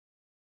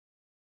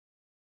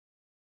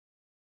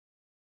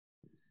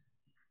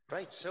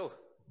Right, so,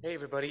 hey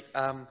everybody.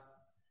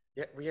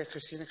 We are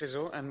Christina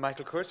Rizzo and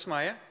Michael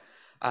Kurzmeier,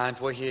 and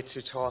we're here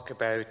to talk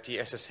about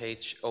the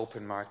SSH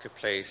Open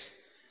Marketplace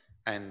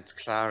and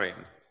CLARIN.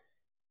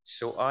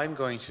 So I'm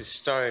going to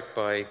start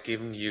by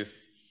giving you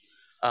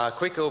a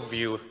quick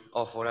overview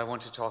of what I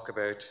want to talk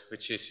about,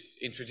 which is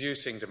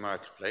introducing the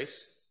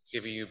marketplace,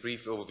 giving you a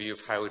brief overview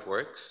of how it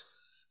works,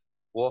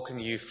 walking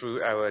you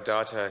through our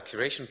data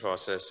curation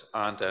process,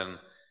 and then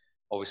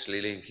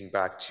obviously linking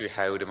back to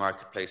how the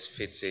marketplace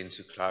fits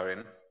into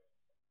CLARIN,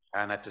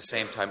 and at the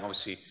same time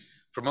obviously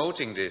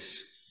promoting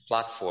this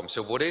platform.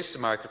 So what is the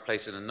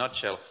marketplace in a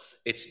nutshell?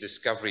 It's a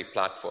discovery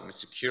platform.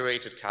 It's a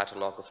curated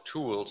catalog of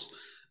tools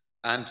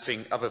and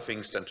other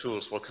things than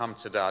tools. We'll come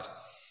to that.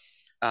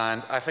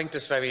 And I think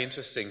that's very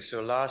interesting.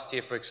 So last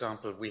year, for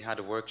example, we had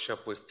a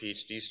workshop with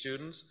PhD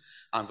students,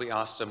 and we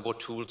asked them, what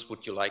tools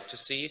would you like to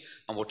see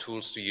and what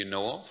tools do you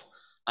know of?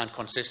 And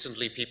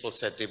consistently, people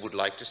said they would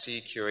like to see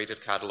a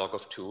curated catalog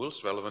of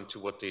tools relevant to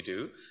what they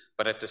do,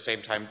 but at the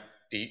same time,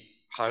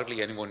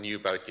 hardly anyone knew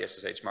about the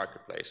SSH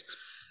marketplace.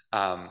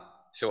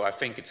 So I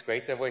think it's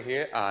great that we're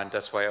here, and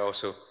that's why I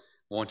also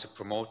want to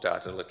promote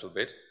that a little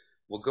bit.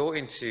 We'll go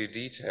into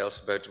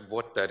details about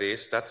what that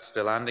is. That's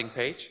the landing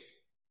page,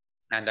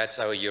 and that's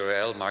our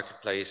URL,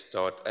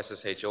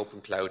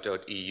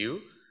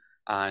 marketplace.sshopencloud.eu,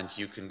 and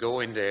you can go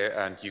in there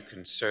and you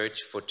can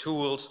search for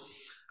tools.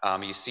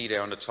 You see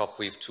there on the top,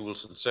 we have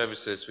tools and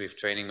services, we have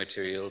training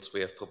materials, we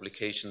have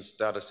publications,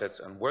 datasets,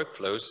 and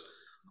workflows,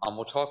 and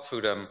we'll talk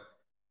through them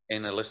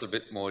in a little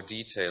bit more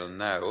detail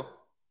now.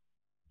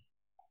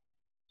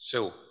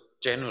 So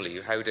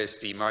generally, how does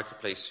the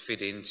marketplace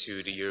fit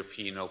into the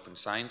European Open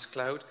Science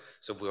Cloud?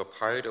 So we're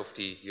part of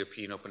the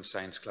European Open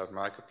Science Cloud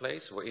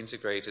marketplace. We're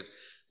integrated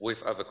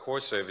with other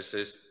core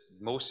services.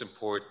 Most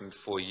important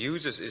for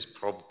users is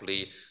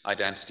probably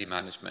identity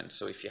management.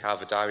 So if you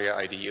have a DARIA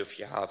ID, if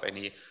you have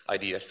any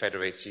ID that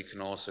federates, you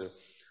can also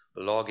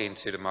log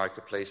into the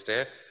marketplace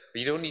there. But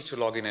you don't need to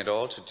log in at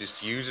all to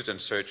just use it and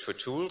search for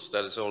tools.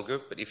 That is all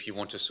good. But if you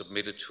want to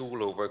submit a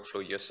tool or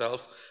workflow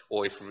yourself,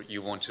 or if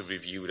you want to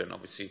review, then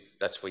obviously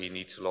that's where you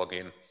need to log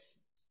in.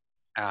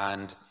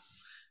 And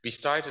we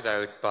started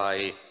out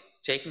by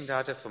taking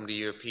data from the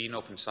European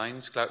Open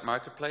Science Cloud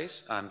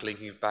Marketplace and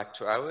linking it back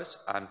to ours,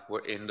 and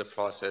we're in the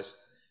process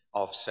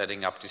of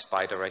setting up this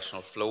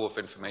bidirectional flow of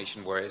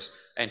information, whereas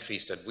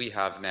entries that we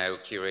have now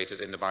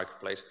curated in the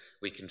marketplace,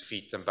 we can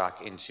feed them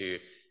back into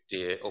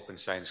the Open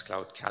Science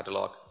Cloud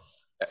catalog.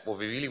 What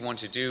we really want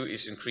to do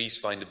is increase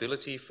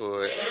findability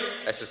for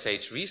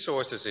SSH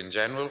resources in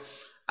general,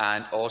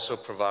 and also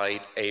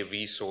provide a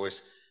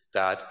resource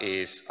that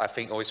is, I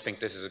always think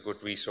this is a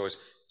good resource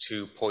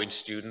to point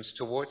students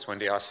towards when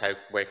they ask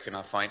where can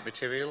I find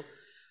material,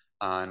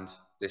 and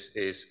this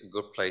is a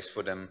good place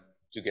for them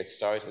to get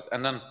started.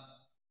 And then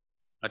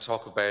I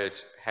talk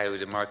about how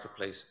the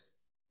marketplace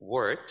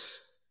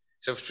works.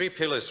 So 3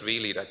 pillars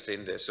really that's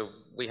in there. So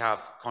we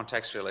have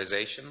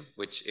contextualization,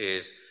 which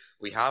is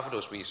we have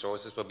those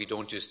resources, but we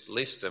don't just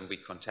list them, we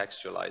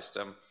contextualize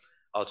them.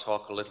 I'll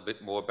talk a little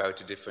bit more about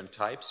the different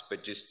types,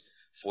 but just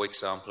for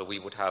example, we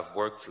would have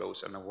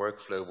workflows, and a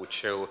workflow would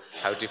show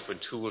how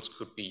different tools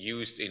could be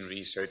used in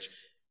research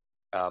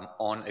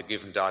on a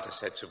given data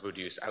set to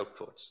produce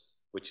outputs,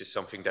 which is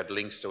something that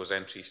links those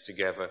entries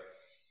together.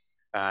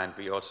 And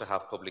we also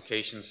have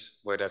publications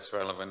where that's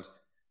relevant.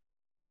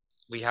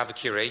 We have a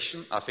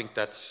curation. I think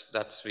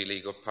that's really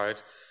a good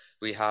part.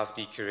 We have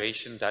the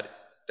curation that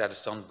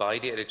is done by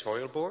the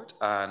editorial board.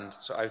 And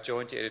so I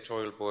joined the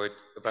editorial board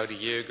about a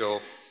year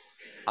ago,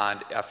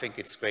 and I think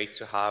it's great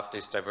to have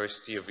this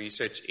diversity of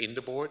research in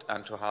the board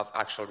and to have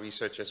actual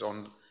researchers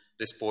on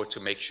this board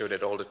to make sure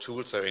that all the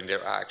tools that are in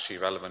there are actually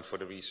relevant for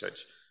the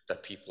research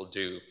that people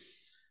do.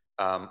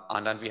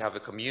 And then we have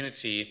a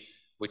community,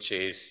 which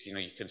is,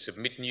 you can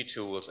submit new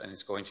tools and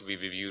it's going to be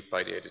reviewed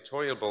by the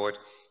editorial board.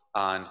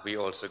 And we're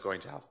also going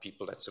to have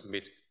people that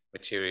submit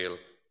material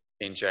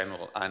in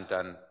general, and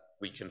then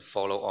we can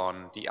follow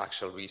on the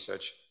actual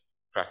research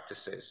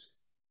practices.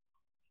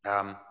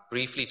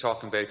 Briefly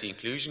talking about the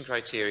inclusion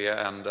criteria,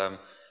 and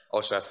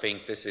also I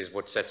think this is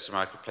what sets the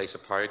marketplace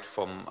apart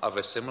from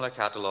other similar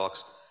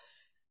catalogs.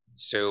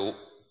 So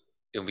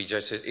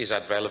is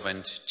that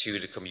relevant to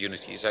the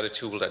community? Is that a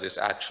tool that is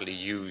actually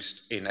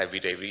used in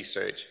everyday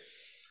research?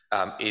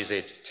 Is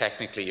it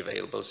technically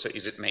available? So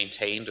is it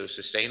maintained or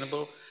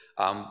sustainable?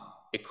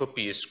 It could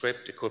be a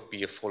script, it could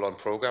be a full-on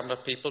program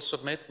that people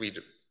submit.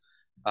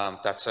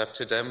 That's up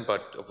to them,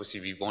 but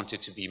obviously we want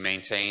it to be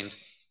maintained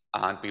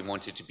and we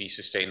want it to be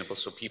sustainable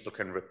so people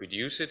can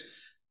reproduce it,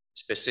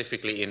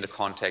 specifically in the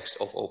context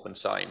of open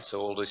science. So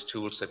all those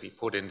tools that we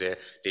put in there,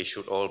 they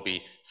should all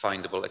be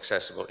findable,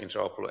 accessible,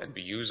 interoperable, and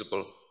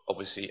reusable,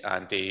 obviously,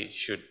 and they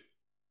should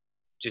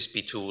just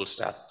be tools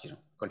that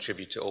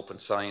contribute to open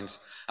science.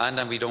 And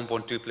then we don't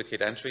want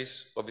duplicate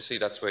entries. Obviously,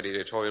 that's where the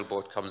editorial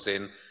board comes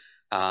in,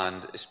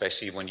 and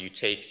especially when you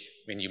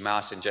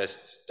mass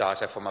ingest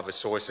data from other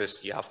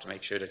sources, you have to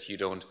make sure that you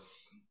don't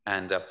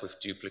end up with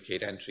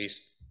duplicate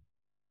entries.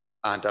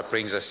 And that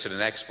brings us to the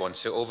next one.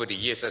 So over the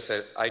years, as I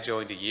said, I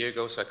joined a year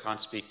ago, so I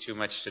can't speak too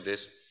much to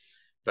this.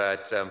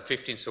 but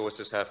 15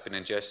 sources have been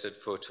ingested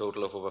for a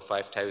total of over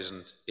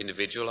 5,000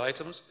 individual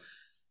items.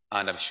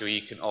 And I'm sure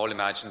you can all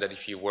imagine that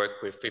if you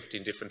work with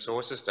 15 different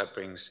sources, that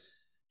brings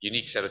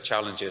unique set of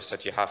challenges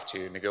that you have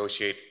to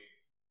negotiate.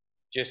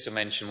 Just to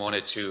mention one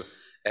or two,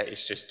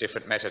 it's just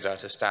different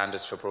metadata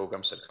standards for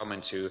programs that come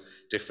into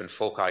different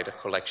foci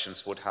that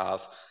collections would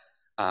have,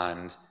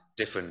 and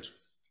different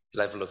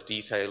level of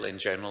detail in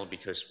general,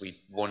 because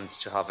we want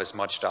to have as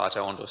much data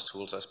on those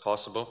tools as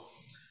possible.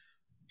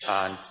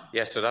 And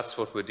yeah, so that's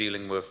what we're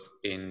dealing with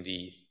in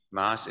the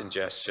mass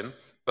ingestion.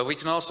 But we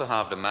can also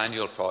have the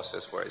manual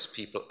process, whereas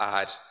people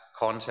add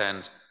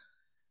content.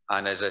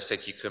 And as I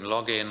said, you can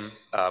log in,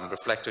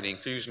 reflect on the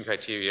inclusion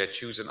criteria,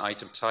 choose an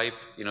item type,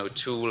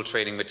 tool,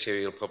 training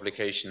material,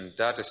 publication,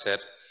 data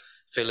set,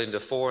 fill in the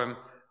form,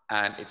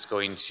 and it's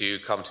going to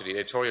come to the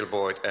editorial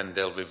board and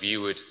they'll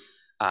review it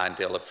and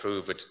they'll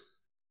approve it.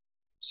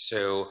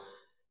 So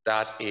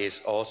that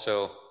is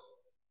also,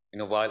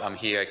 while I'm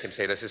here, I can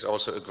say this is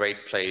also a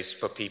great place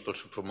for people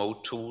to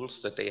promote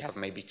tools that they have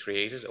maybe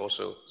created.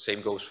 Also,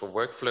 same goes for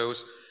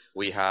workflows.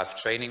 We have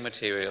training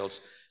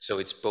materials. So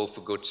it's both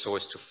a good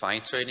source to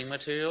find training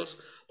materials,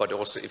 but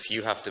also if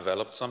you have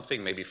developed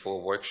something, maybe for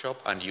a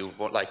workshop, and you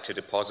would like to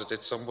deposit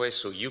it somewhere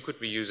so you could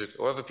reuse it,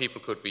 or other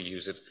people could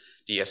reuse it,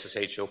 the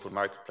SSH Open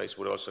Marketplace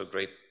would also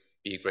be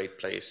a great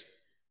place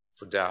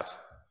for that.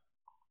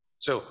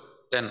 So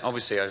then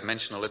obviously I've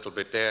mentioned a little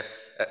bit there,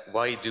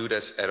 why do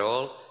this at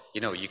all?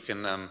 You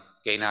can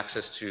gain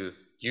access to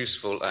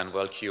useful and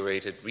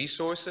well-curated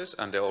resources,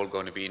 and they're all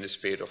going to be in the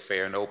spirit of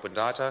fair and open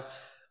data.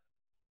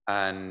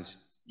 And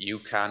you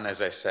can,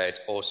 as I said,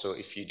 also,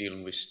 if you're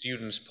dealing with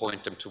students,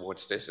 point them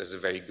towards this as a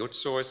very good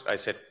source. I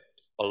said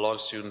a lot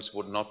of students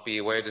would not be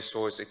aware the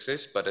source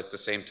exists, but at the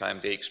same time,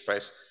 they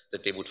express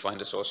that they would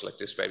find a source like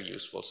this very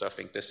useful. So I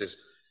think this is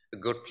a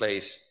good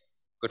place,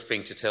 good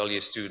thing to tell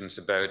your students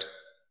about.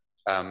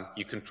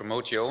 You can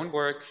promote your own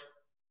work,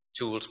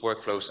 tools,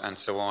 workflows, and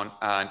so on.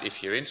 And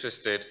if you're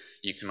interested,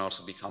 you can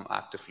also become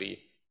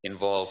actively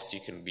involved.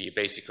 You can be a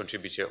basic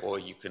contributor, or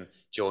you can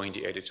join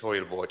the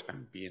editorial board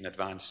and be an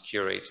advanced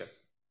curator.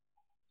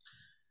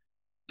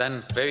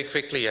 Then very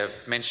quickly,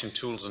 I've mentioned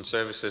tools and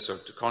services, or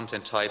the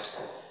content types.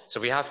 So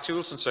we have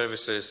tools and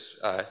services,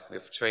 we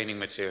have training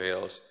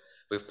materials,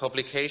 we have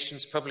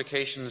publications.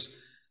 Publications,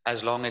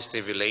 as long as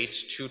they relate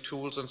to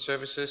tools and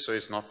services, so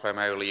it's not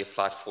primarily a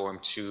platform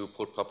to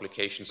put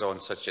publications on,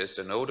 such as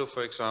the Nodo,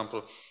 for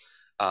example.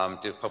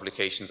 The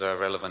publications are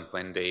relevant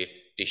when they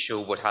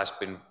show what has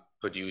been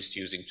produced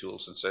using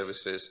tools and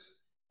services.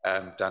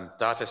 Then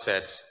data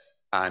sets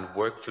and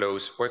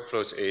workflows.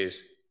 Workflows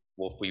is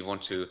what we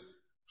want to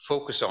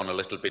focus on a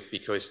little bit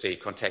because they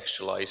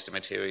contextualize the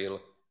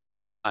material.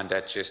 And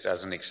that, just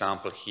as an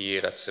example here,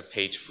 that's a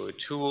page for a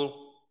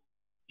tool.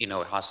 It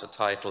has a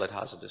title, it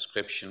has a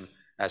description,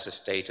 has a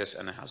status,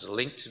 and it has a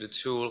link to the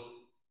tool.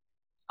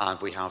 And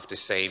we have the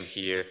same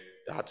here.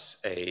 That's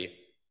a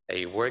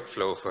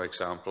workflow, for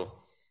example.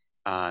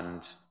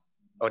 And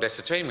oh, that's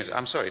the training material.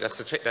 I'm sorry,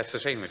 that's the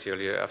training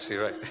material. You're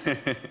absolutely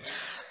right.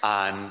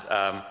 And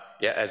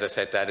yeah, as I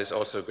said, that is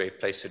also a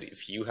great place. So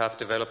if you have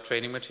developed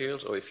training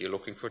materials, or if you're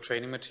looking for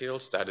training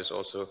materials, that is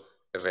also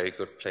a very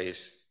good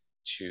place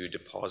to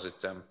deposit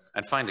them.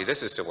 And finally,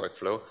 this is the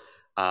workflow.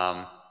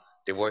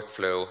 The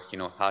workflow,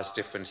 has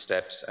different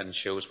steps and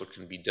shows what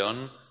can be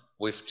done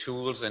with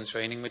tools and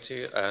training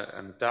material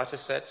and data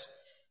sets.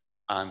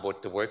 And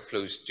what the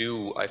workflows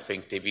do, I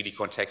think they really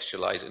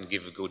contextualize and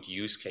give a good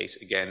use case.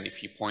 Again,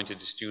 if you pointed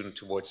the student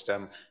towards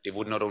them, they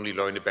would not only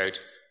learn about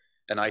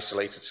an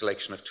isolated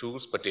selection of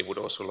tools, but they would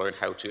also learn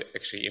how to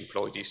actually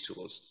employ these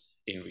tools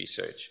in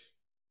research.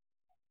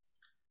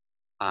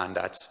 And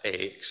that's an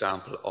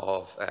example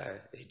of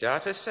a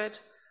data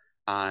set.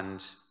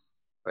 And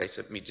right,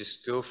 let me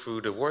just go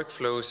through the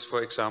workflows,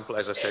 for example.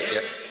 As I said,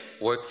 yeah,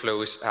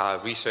 workflows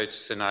are research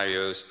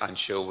scenarios and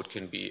show what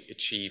can be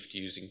achieved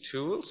using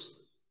tools.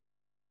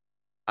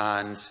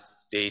 And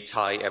they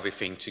tie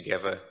everything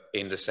together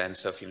in the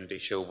sense of, they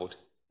show what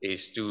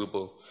is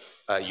doable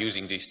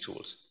using these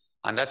tools.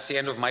 And that's the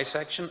end of my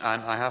section.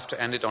 And I have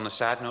to end it on a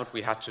sad note.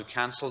 We had to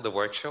cancel the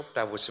workshop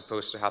that was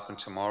supposed to happen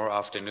tomorrow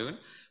afternoon,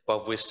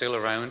 but we're still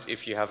around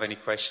if you have any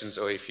questions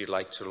or if you'd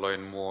like to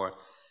learn more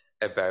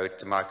about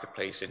the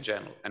marketplace in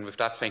general. And with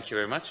that, thank you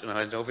very much, and I'll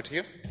hand over to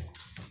you.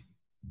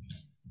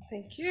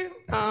 Thank you.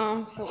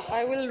 So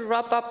I will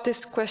wrap up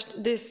this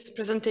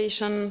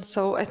presentation.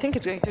 So I think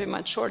it's going to be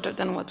much shorter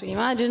than what we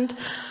imagined.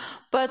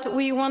 But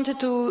we wanted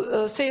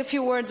to say a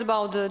few words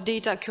about the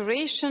data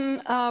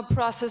curation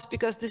process,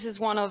 because this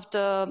is one of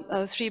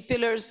the 3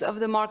 pillars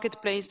of the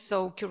marketplace.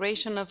 So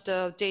curation of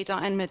the data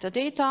and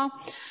metadata.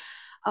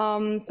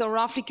 So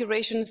roughly,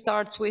 curation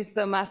starts with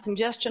the mass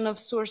ingestion of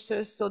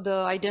sources, so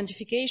the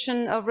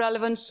identification of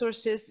relevant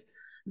sources,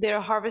 their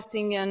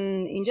harvesting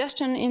and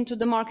ingestion into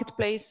the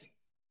marketplace.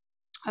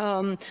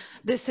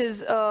 This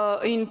is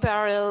in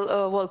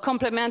parallel,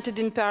 complemented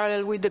in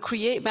parallel with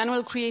the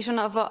manual creation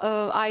of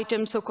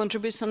items. So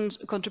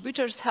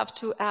contributors have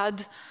to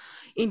add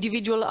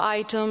individual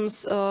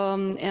items,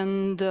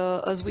 and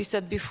as we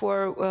said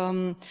before,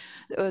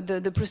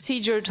 the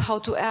procedure how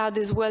to add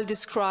is well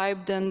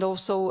described, and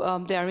also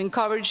they are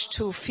encouraged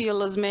to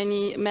fill as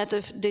many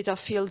metadata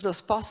fields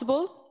as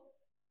possible.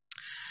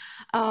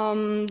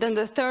 Then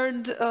the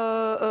third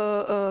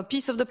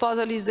piece of the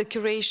puzzle is the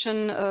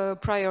curation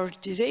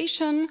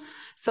prioritization.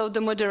 So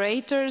the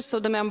moderators, so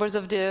the members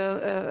of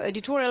the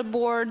editorial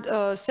board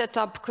set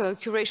up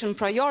curation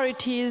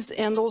priorities,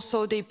 and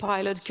also they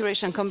pilot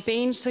curation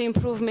campaigns to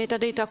improve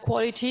metadata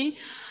quality.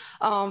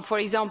 For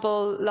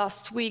example,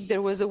 last week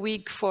there was a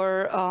week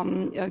for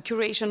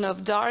curation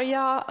of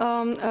DARIA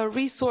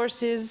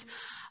resources,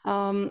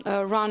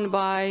 run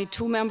by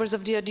 2 members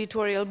of the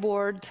editorial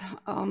board,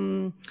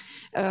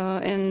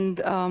 and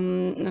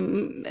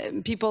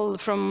people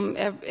from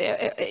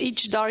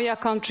each DARIA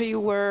country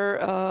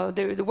were,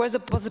 there was a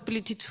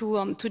possibility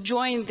to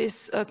join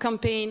this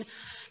campaign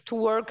to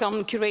work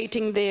on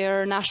curating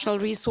their national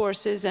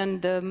resources,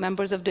 and the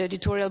members of the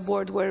editorial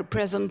board were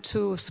present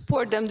to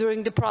support them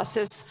during the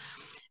process,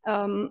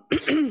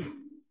 offline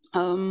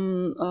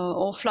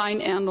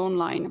and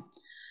online.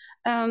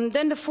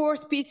 Then the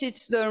fourth piece,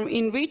 it's the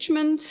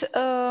enrichment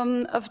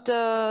of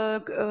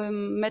the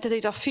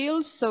metadata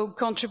fields. So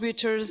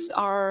contributors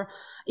are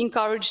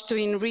encouraged to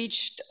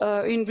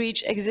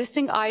enrich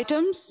existing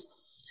items.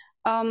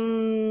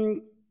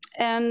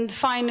 And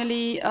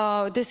finally,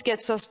 this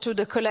gets us to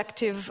the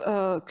collective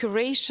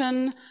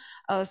curation.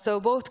 So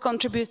both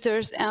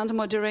contributors and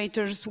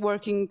moderators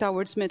working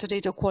towards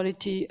metadata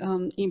quality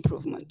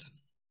improvement.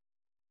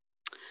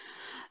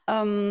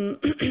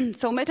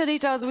 So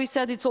metadata, as we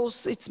said,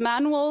 it's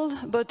manual,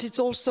 but it's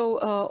also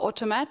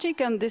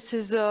automatic, and this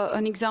is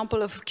an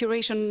example of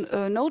curation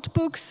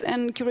notebooks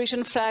and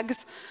curation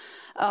flags.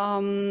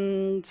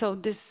 So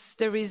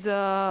there is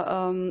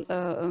a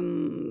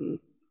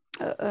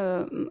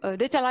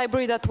data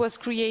library that was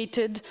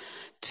created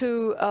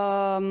to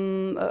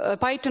a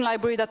Python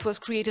library that was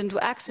created to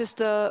access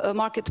the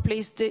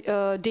marketplace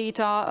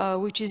data,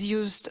 which is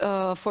used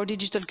for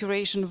digital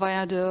curation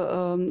via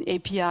the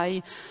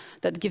API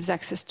that gives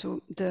access to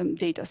the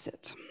data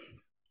set.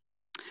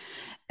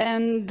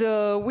 And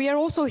we are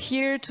also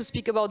here to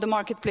speak about the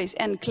marketplace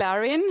and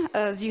CLARIN.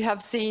 As you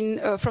have seen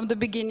from the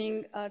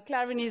beginning,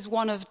 CLARIN is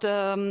one of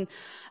the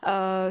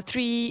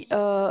 3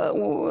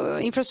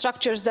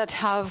 infrastructures that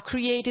have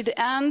created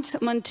and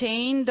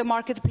maintained the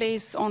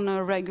marketplace on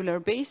a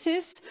regular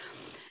basis.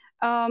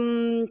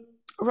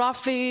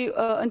 Roughly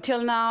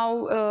until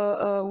now,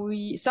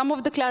 some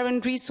of the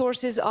CLARIN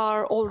resources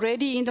are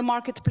already in the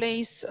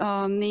marketplace,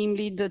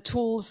 namely the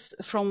tools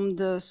from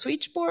the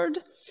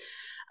switchboard,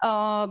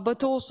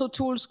 but also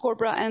tools,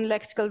 corpora, and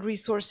lexical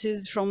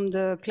resources from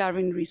the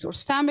CLARIN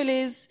resource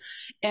families.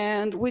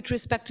 And with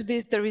respect to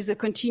this, there is a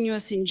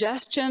continuous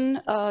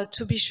ingestion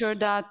to be sure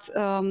that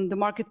the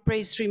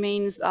marketplace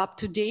remains up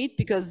to date,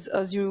 because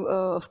as you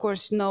of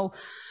course know,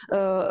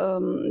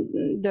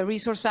 the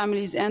resource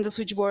families and the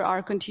switchboard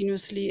are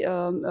continuously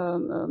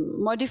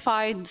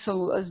modified.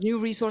 So as new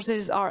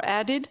resources are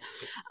added,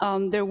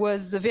 there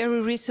was a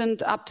very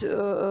recent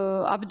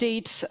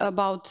update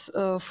about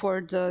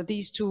for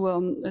these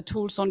 2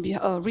 tools on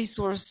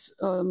resource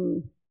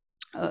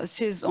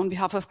SIS on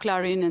behalf of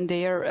CLARIN and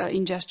their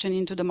ingestion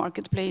into the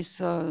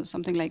marketplace,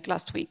 something like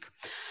last week.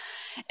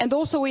 And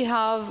also we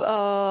have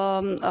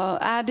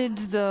added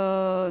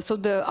so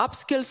the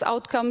upskills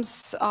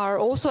outcomes are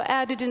also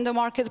added in the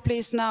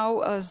marketplace now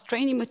as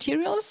training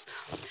materials.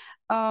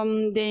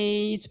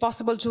 It's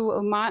possible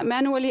to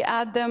manually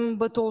add them,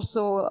 but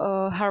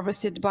also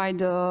harvested by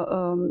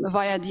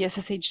via the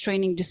SSH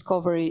training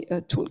discovery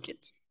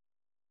toolkit.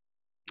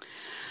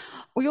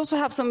 We also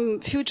have some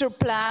future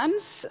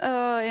plans,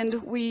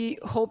 and we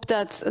hope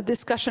that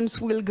discussions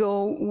will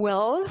go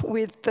well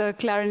with the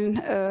CLARIN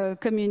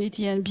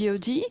community and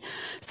BOD.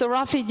 So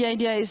roughly the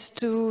idea is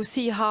to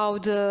see how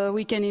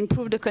we can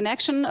improve the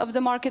connection of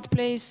the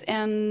marketplace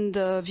and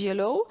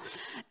VLO.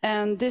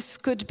 And this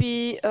could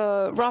be,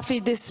 roughly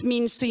this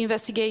means to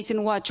investigate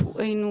in what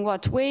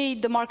way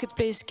the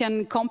marketplace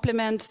can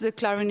complement the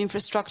CLARIN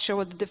infrastructure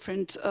with the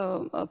different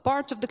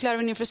parts of the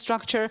CLARIN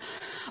infrastructure,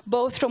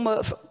 both from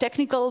a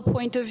technical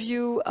point of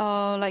view,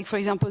 like for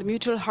example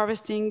mutual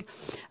harvesting,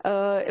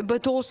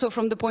 but also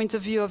from the point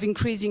of view of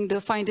increasing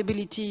the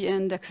findability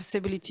and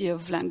accessibility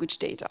of language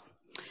data.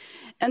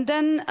 And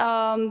then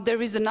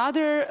there is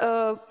another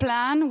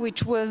plan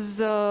which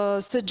was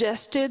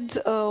suggested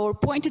or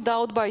pointed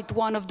out by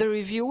one of the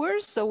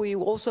reviewers. So we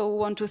also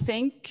want to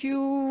thank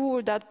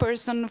you, that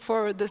person,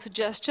 for the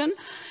suggestion.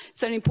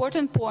 It's an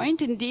important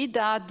point indeed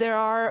that there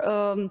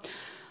are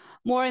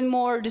more and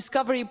more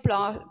discovery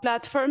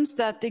platforms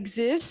that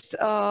exist.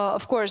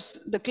 Of course,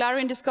 the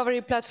CLARIN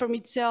discovery platform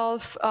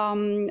itself,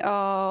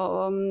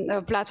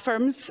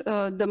 platforms,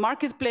 the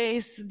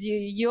marketplace,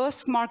 the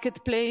EOSC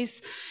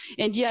marketplace,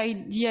 and the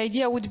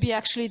idea would be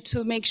actually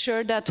to make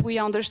sure that we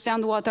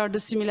understand what are the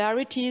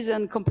similarities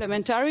and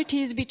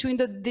complementarities between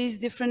these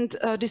different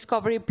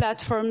discovery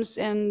platforms,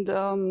 and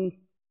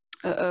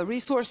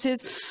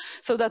resources,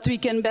 so that we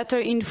can better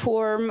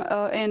inform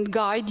and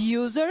guide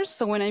users.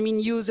 So when I mean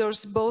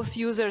users, both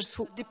users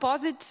who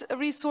deposit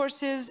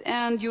resources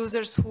and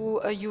users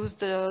who use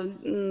the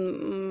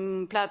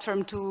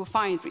platform to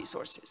find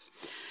resources.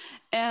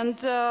 And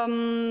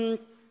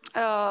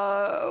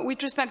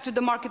with respect to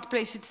the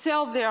marketplace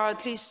itself, there are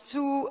at least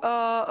two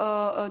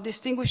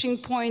distinguishing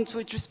points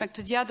with respect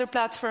to the other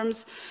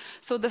platforms.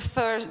 So the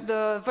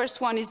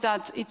first one is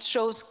that it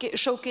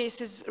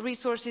showcases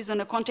resources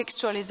in a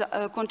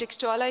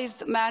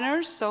contextualized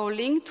manner, so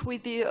linked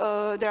with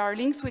there are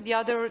links with the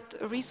other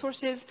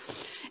resources,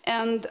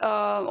 and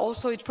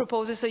also it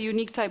proposes a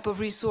unique type of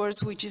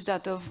resource, which is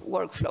that of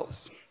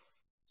workflows.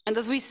 And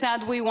as we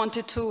said, we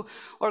wanted to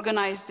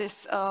organize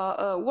this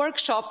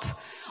workshop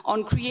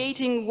on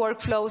creating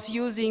workflows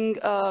using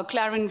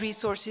CLARIN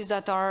resources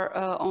that are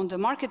on the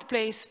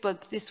marketplace,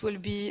 but this will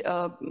be,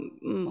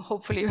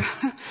 hopefully,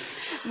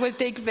 will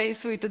take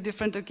place with a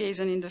different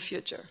occasion in the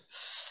future.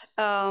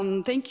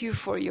 Thank you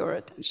for your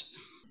attention.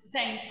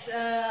 Thanks.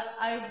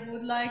 I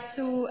would like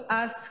to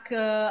ask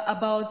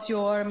about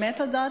your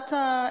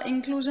metadata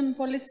inclusion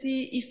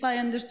policy. If I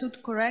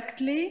understood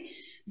correctly,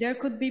 there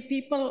could be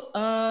people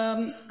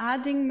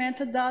adding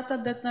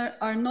metadata that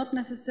are not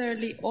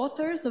necessarily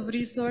authors of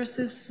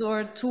resources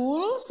or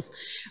tools.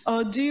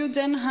 Do you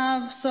then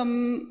have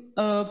some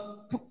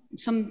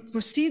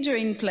procedure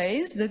in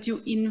place that you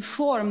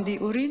inform the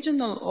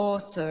original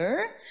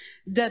author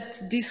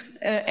that this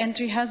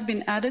entry has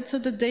been added, so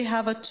that they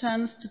have a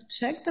chance to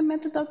check the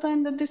metadata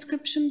in the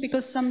description?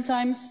 Because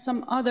sometimes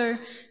some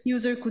other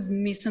user could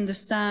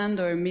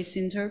misunderstand or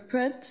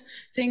misinterpret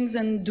things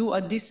and do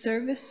a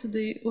disservice to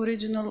the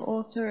original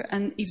author,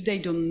 and if they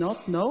do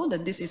not know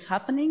that this is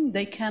happening,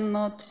 they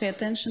cannot pay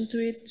attention to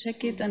it,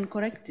 check it and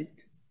correct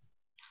it.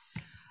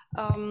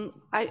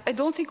 I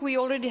don't think we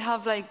already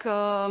have like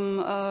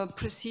a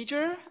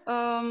procedure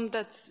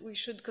that we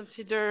should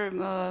consider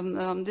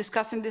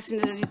discussing this in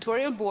the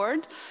editorial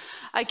board.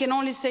 I can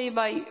only say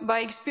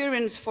by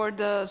experience for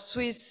the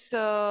Swiss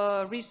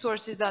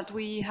resources that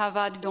we have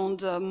added on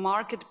the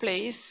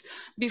marketplace,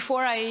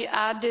 before I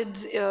added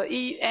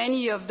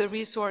any of the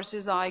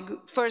resources, I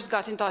first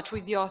got in touch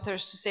with the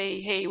authors to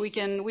say, hey, we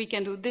can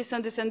do this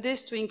and this and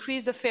this to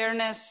increase the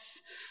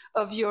fairness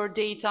of your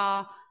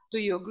data. Do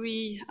you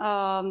agree?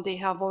 They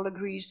have all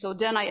agreed. So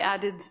then I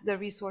added the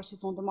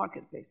resources on the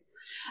marketplace.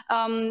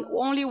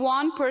 Only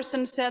one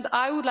person said,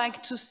 I would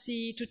like to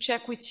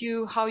check with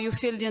you how you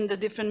filled in the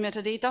different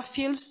metadata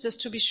fields, just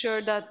to be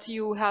sure that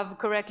you have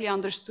correctly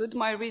understood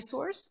my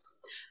resource.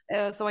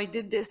 So I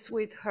did this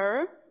with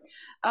her.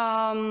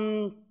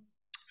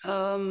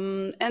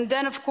 And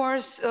then, of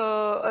course,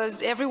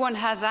 as everyone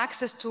has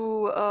access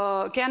to,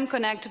 can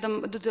connect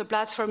to the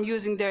platform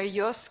using their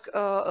IOSC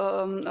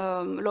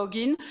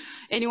login,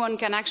 anyone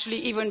can actually,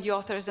 even the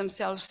authors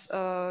themselves,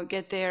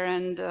 get there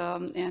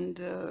and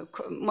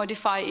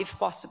modify if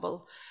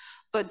possible.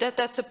 But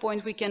that's a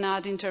point we can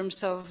add in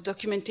terms of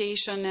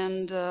documentation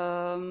and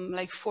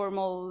like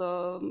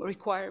formal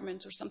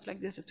requirements or something like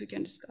this that we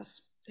can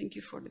discuss. Thank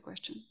you for the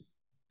question.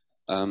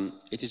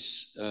 It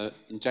is,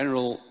 in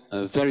general,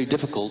 very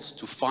difficult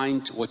to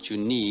find what you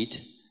need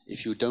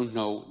if you don't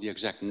know the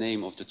exact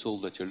name of the tool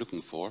that you're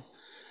looking for.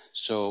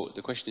 So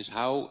the question is,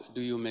 how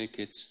do you make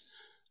it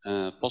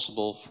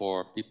possible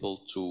for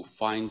people to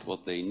find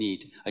what they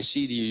need? I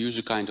see that you use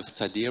a kind of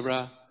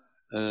Tadera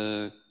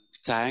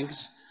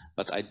tags,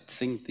 but I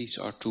think these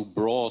are too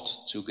broad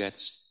to get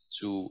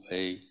to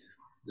a,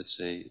 let's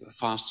say,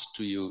 fast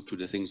to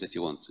the things that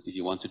you want. If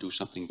you want to do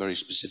something very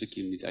specific,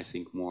 you need, I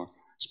think, more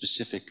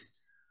specific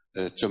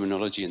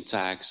terminology and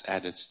tags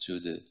added to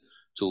the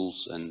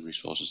tools and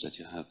resources that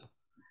you have.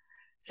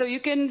 So you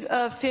can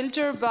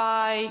filter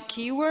by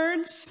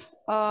keywords.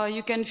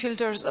 You can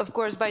filter, of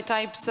course, by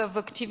types of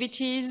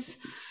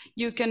activities.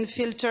 You can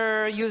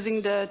filter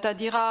using the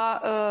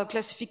Tadera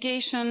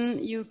classification.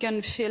 You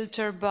can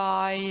filter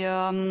by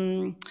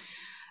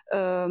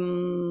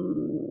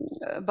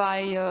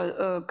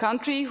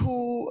country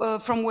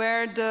from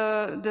where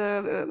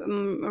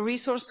the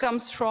resource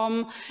comes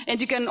from, and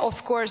you can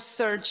of course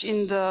search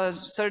in the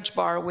search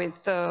bar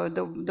with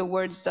the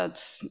words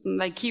that's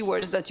like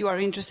keywords that you are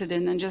interested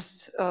in, and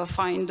just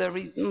find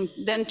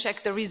then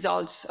check the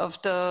results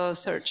of the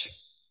search.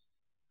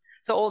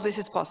 So all this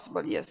is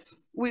possible.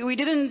 Yes, we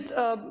didn't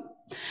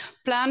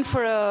plan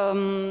for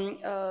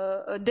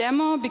a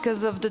demo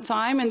because of the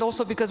time, and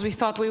also because we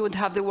thought we would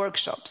have the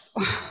workshops.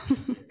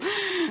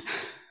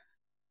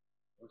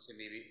 Also,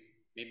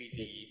 maybe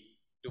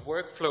the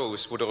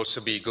workflows would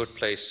also be a good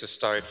place to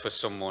start for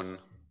someone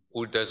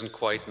who doesn't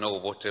quite know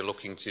what they're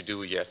looking to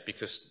do yet,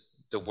 because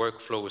the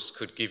workflows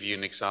could give you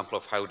an example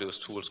of how those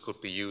tools could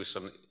be used,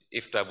 and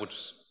if that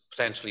was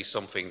potentially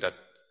something that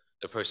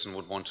the person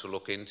would want to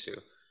look into.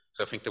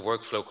 So I think the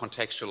workflow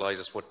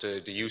contextualizes what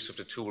the use of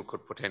the tool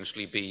could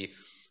potentially be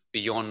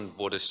beyond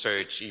what a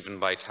search, even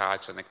by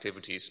tags and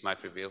activities,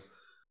 might reveal.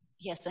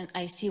 Yes, and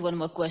I see one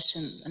more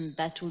question, and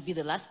that will be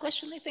the last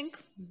question, I think.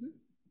 Mm-hmm.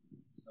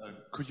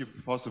 Could you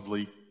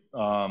possibly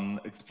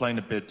explain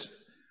a bit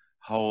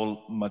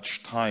how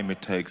much time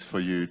it takes for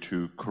you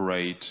to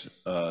create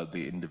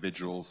the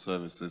individual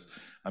services.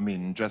 I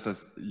mean, just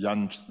as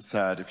Jan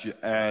said, if you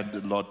add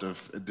a lot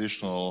of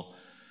additional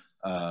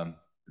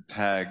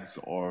tags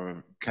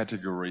or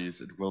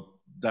categories, it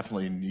will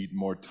definitely need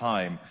more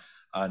time.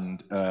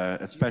 And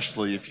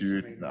especially if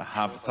you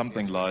have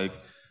something like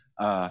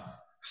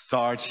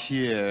start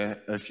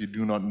here, if you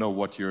do not know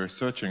what you're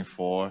searching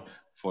for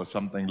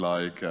something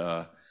like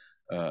a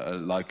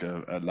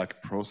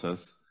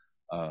process,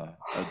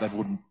 that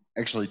would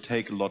actually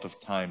take a lot of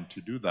time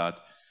to do that.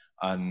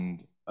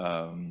 And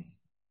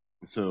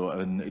so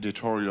an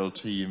editorial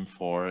team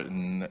for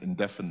an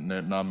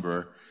indefinite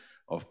number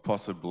of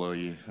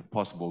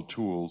possible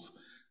tools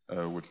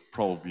would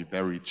probably be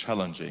very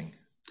challenging.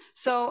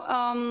 So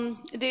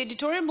the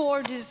editorial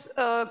board is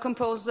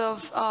composed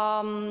of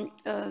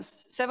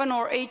 7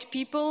 or 8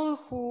 people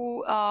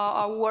who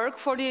work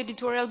for the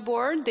editorial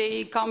board.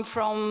 They come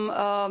from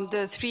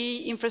the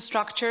 3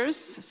 infrastructures,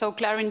 so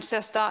CLARIN,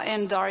 CESTA,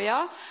 and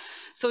Daria.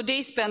 So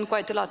they spend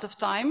quite a lot of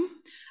time.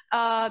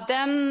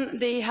 Then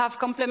they have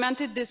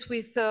complemented this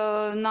with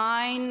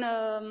 9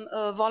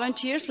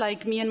 volunteers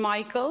like me and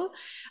Michael.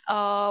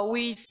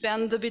 We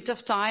spend a bit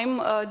of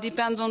time,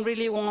 depends on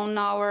really on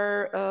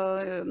our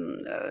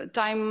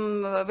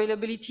time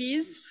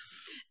availabilities.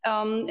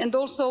 And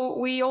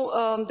also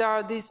there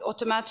are these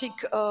automatic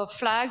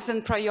flags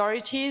and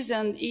priorities,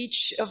 and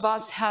each of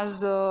us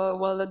has a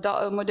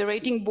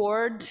moderating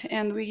board,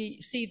 and we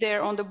see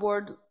there on the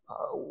board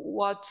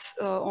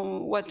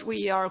what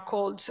we are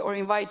called or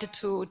invited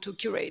to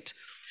curate.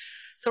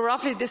 So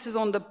roughly this is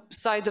on the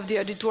side of the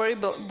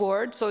editorial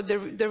board, so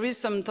there is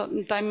some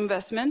time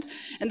investment.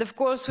 And of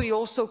course we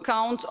also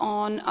count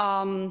on,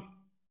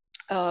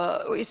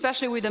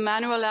 especially with the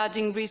manual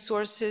adding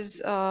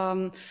resources,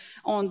 on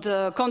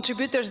the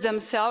contributors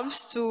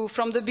themselves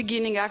from the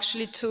beginning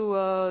actually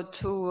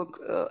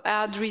to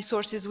add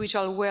resources which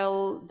are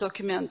well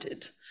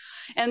documented.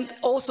 And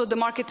also the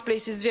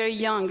marketplace is very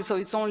young, so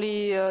it's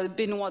only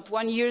been what,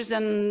 1 year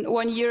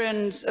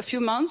and a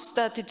few months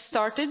that it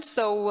started.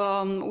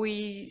 So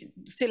we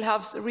still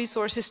have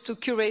resources to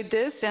curate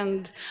this,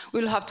 and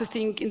we'll have to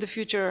think in the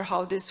future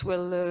how this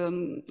will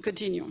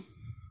continue.